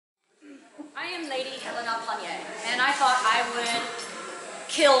Panier, and I thought I would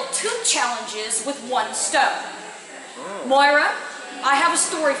kill 2 challenges with 1 stone. Moira, I have a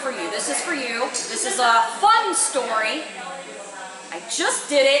story for you. This is for you. This is a fun story. I just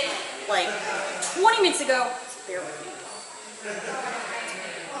did it like 20 minutes ago. Bear with me.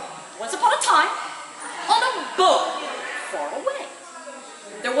 Once upon a time, on a boat far away,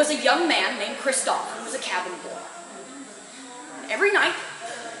 there was a young man named Christophe who was a cabin boy. And every night,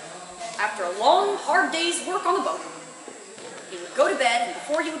 after a long, hard day's work on the boat, he would go to bed, and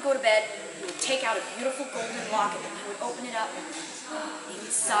before he would go to bed, he would take out a beautiful golden locket, and he would open it up, he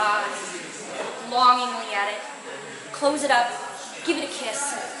would sigh, look longingly at it, close it up, give it a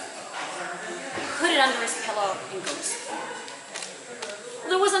kiss, put it under his pillow, and go to sleep.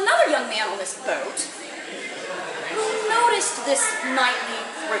 There was another young man on this boat who noticed this nightly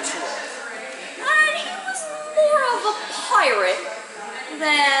ritual. And he was more of a pirate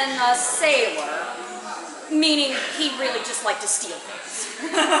than a sailor, meaning he really just liked to steal things.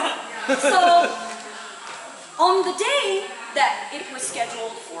 So, on the day that it was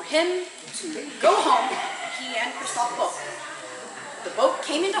scheduled for him to go home, he and Christophe both, the boat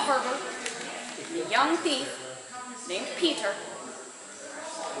came into harbor, and a young thief named Peter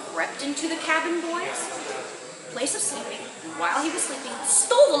crept into the cabin boy's place of sleeping, and while he was sleeping,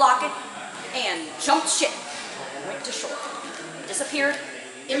 stole the locket and jumped ship and went to shore. He disappeared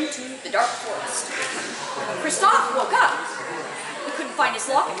into the dark forest. When Christophe woke up, he couldn't find his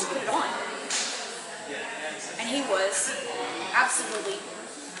locket to put it on. And he was absolutely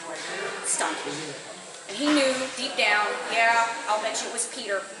stunned. And he knew deep down, yeah, I'll bet you it was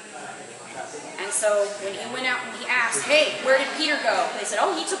Peter. And so when he went out and he asked, hey, where did Peter go? They said,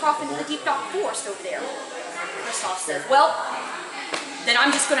 oh, he took off into the deep dark forest over there. Christophe said, well, then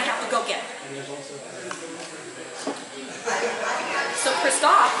I'm just going to have to go get him. So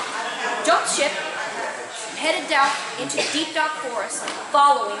Christophe jumped ship, headed down into the deep dark forest,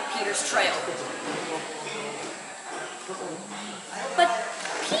 following Peter's trail. But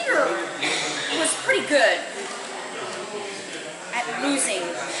Peter was pretty good at losing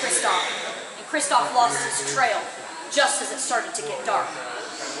Christophe. And Christophe lost his trail just as it started to get dark.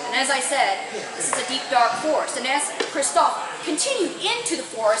 And as I said, this is a deep dark forest. And as Christophe continued into the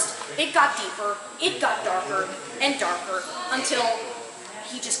forest, it got deeper, it got darker and darker until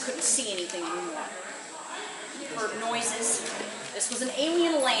he just couldn't see anything anymore. He heard noises. This was an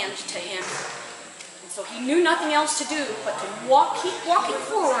alien land to him. And so he knew nothing else to do but to keep walking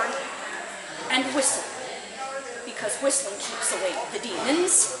forward and whistle. Because whistling keeps away the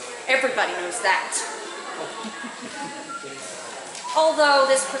demons. Everybody knows that. Although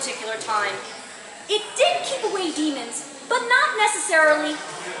this particular time, it did keep away demons, but not necessarily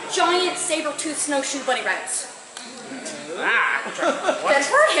giant saber-toothed snowshoe bunny rabbits. That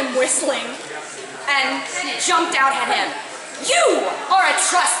heard him whistling and jumped out at him. You are a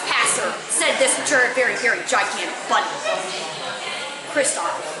trespasser, said this very, very gigantic bunny.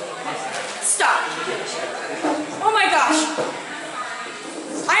 Christophe, stop. Oh my gosh.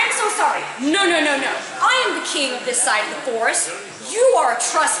 I am so sorry. No. I am the king of this side of the forest. You are a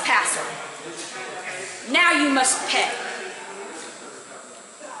trespasser. Now you must pay.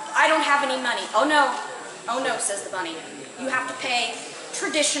 I don't have any money. Oh no, says the bunny. You have to pay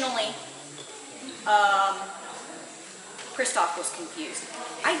traditionally. Christophe was confused.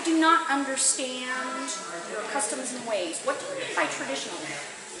 I do not understand your customs and ways. What do you mean by traditionally?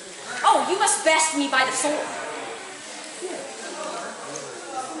 Oh, you must vest me by the sword.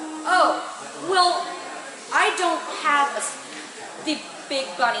 Oh, well, I don't have a... The big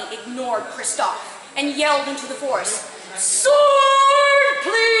bunny ignored Christophe and yelled into the forest, sword,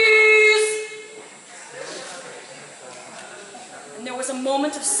 please! And there was a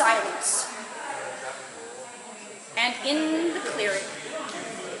moment of silence. And in the clearing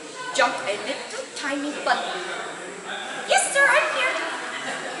jumped a little tiny bunny. Yes, sir, I'm here.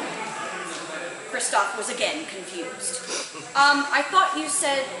 Christophe was again confused. I thought you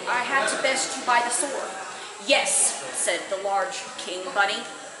said I had to vest you by the sword. Yes, said the large king bunny.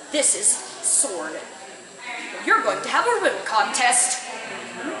 This is sword. You're going to have a riddle contest.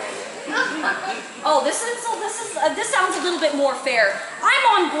 Oh, this sounds a little bit more fair. I'm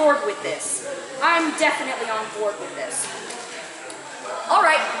on board with this. I'm definitely on board with this. All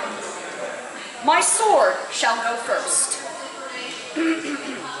right. My sword shall go first.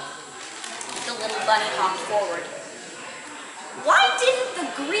 The little bunny hopped forward. Why didn't the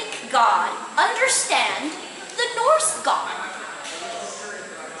Greek god understand the Norse god?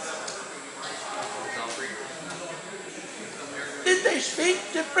 Did they speak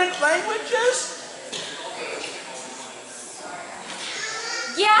different languages?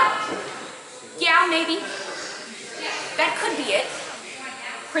 Yeah, Yeah, maybe. That could be it.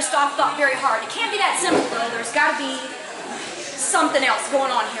 Christoph thought very hard. It can't be that simple, though. There's got to be something else going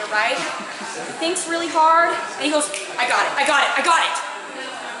on here, right? He thinks really hard, and he goes, I got it, I got it, I got it.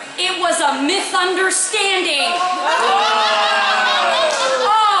 It was a misunderstanding.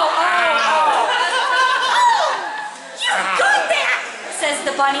 You got that, says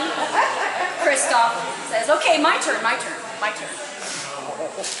the bunny. Christoph says, okay, my turn, my turn, my turn.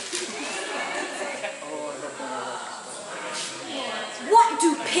 What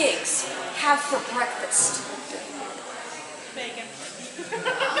do pigs have for breakfast? Bacon.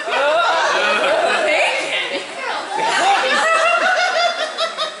 Bacon?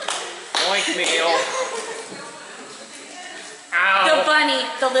 Oink meal.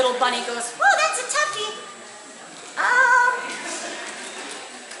 The little bunny goes, oh, that's a toughie. Oh,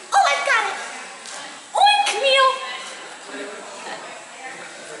 I've got it. Oink meal.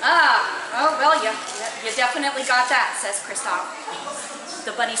 Oh, well, you definitely got that, says Christoph.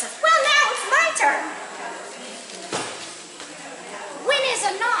 The bunny says, well, now it's my turn. When is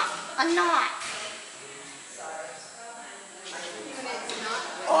a knot a knot?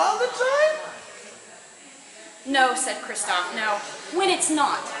 All the time? No, said Christoph, no. When it's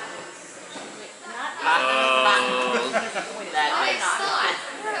not.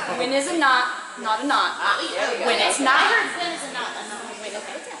 When is a knot, not a knot. When it's not.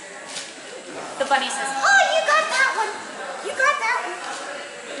 The bunny says, oh, you got that one. You got that one.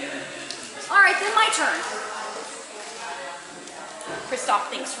 All right, then my turn. Christoph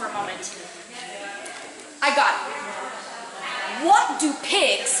thinks for a moment. I got it. What do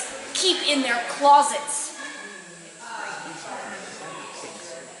pigs keep in their closets?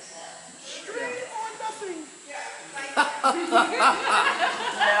 String or nothing?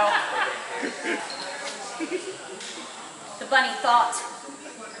 No. The bunny thought.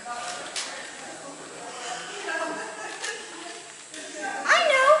 I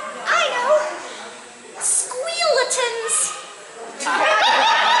know. Squealetons.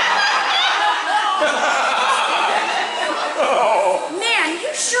 Man,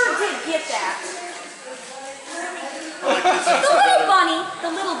 you sure did get that. The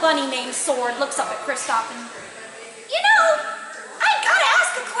little bunny named Sword looks up at Christoph and, you know, I gotta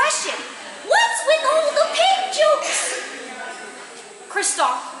ask a question. What's with all the pig jokes?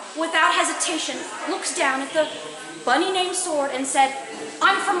 Christoph, without hesitation, looks down at the bunny named Sword and said,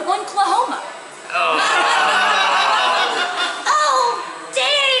 I'm from Oklahoma. Oh,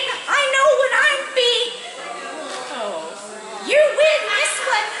 dang, I know what I'm beat. You win this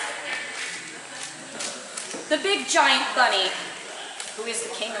one. The big giant bunny, who is the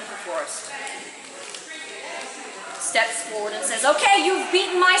king of the forest, steps forward and says, okay, you've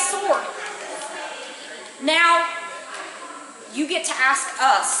beaten my sword. Now, you get to ask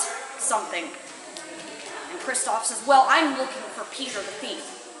us something. And Christoph says, well, I'm looking for Peter the thief.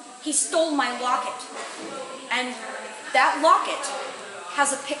 He stole my locket. And that locket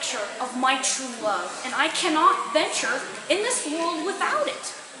has a picture of my true love. And I cannot venture in this world without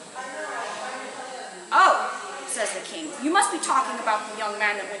it. Oh, says the king, you must be talking about the young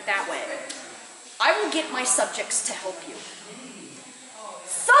man that went that way. I will get my subjects to help you.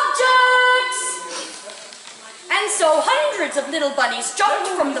 Subjects! And so hundreds of little bunnies jumped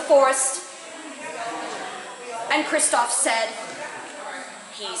from the forest. And Christoph said,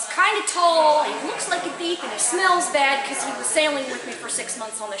 he's kind of tall, he looks like a thief, and he smells bad because he was sailing with me for 6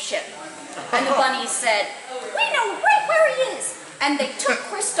 months on the ship. And the bunnies said, we know right where he is. And they took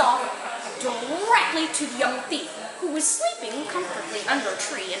Christoph directly to the young thief, who was sleeping comfortably under a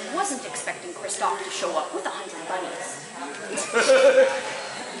tree and wasn't expecting Christoph to show up with 100 bunnies.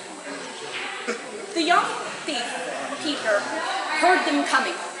 The young thief, Peter, heard them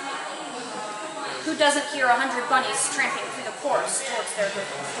coming. Who doesn't hear 100 bunnies tramping through the forest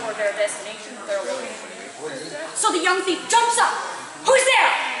toward their destination, their looking? So the young thief jumps up. Who's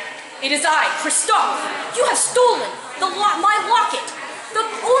there? It is I, Christoph. You have stolen my locket, the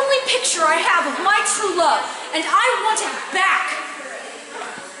only picture I have of my true love, and I want it back.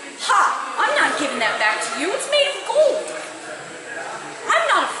 Ha! I'm not giving that back to you. It's made of gold. I'm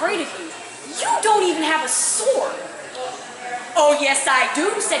not afraid of you. You don't even have a sword. Oh, yes, I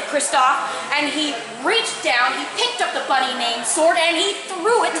do, said Christoph, and he reached down, he picked up the bunny named Sword, and he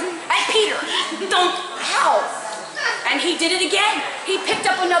threw it at Peter. Dunk! Ow! And he did it again. He picked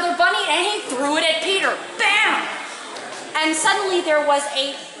up another bunny, and he threw it at Peter. Bam! And suddenly there was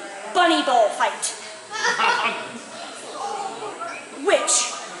a bunny ball fight.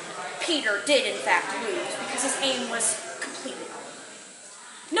 Which Peter did, in fact, lose, because his aim was completely off.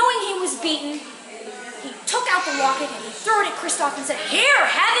 Knowing he was beaten, he took out the locket and he threw it at Christoph and said, here,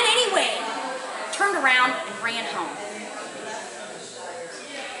 have it anyway. ran home.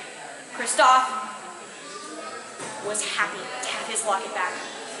 Christophe was happy to have his locket back.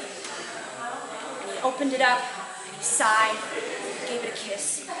 And he opened it up, and he sighed, gave it a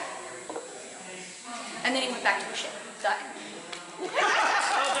kiss. And then he went back to the ship. The end.